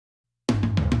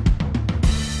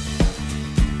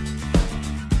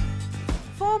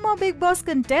Former Bigg Boss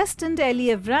contestant Elli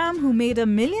Avram, who made a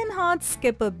million hearts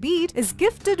skip a beat, is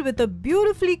gifted with a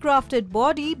beautifully crafted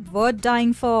body worth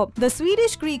dying for. The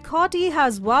Swedish Greek hottie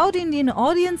has wowed Indian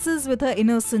audiences with her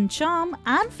innocent charm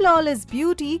and flawless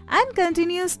beauty and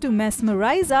continues to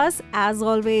mesmerize us as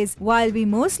always. While we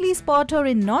mostly spot her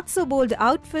in not-so-bold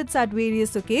outfits at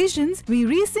various occasions, we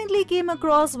recently came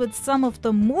across with some of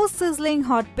the most sizzling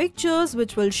hot pictures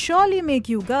which will surely make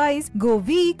you guys go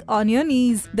weak on your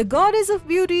knees. The goddess of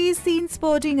beauty is seen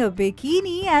sporting a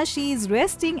bikini as she is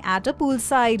resting at a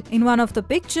poolside. In one of the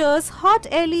pictures, hot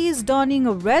Elli is donning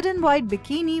a red and white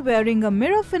bikini wearing a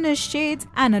mirror-finished shades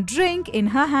and a drink in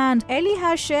her hand. Elli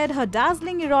has shared her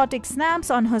dazzling erotic snaps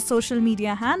on her social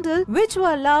media handle, which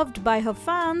were loved by her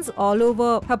fans all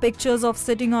over. Her pictures of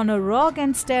sitting on a rock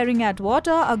and staring at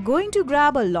water are going to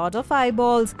grab a lot of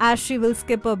eyeballs, as she will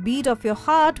skip a beat of your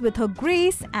heart with her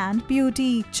grace and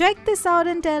beauty. Check this out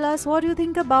and tell us what you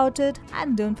think about it,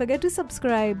 and don't forget to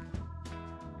subscribe.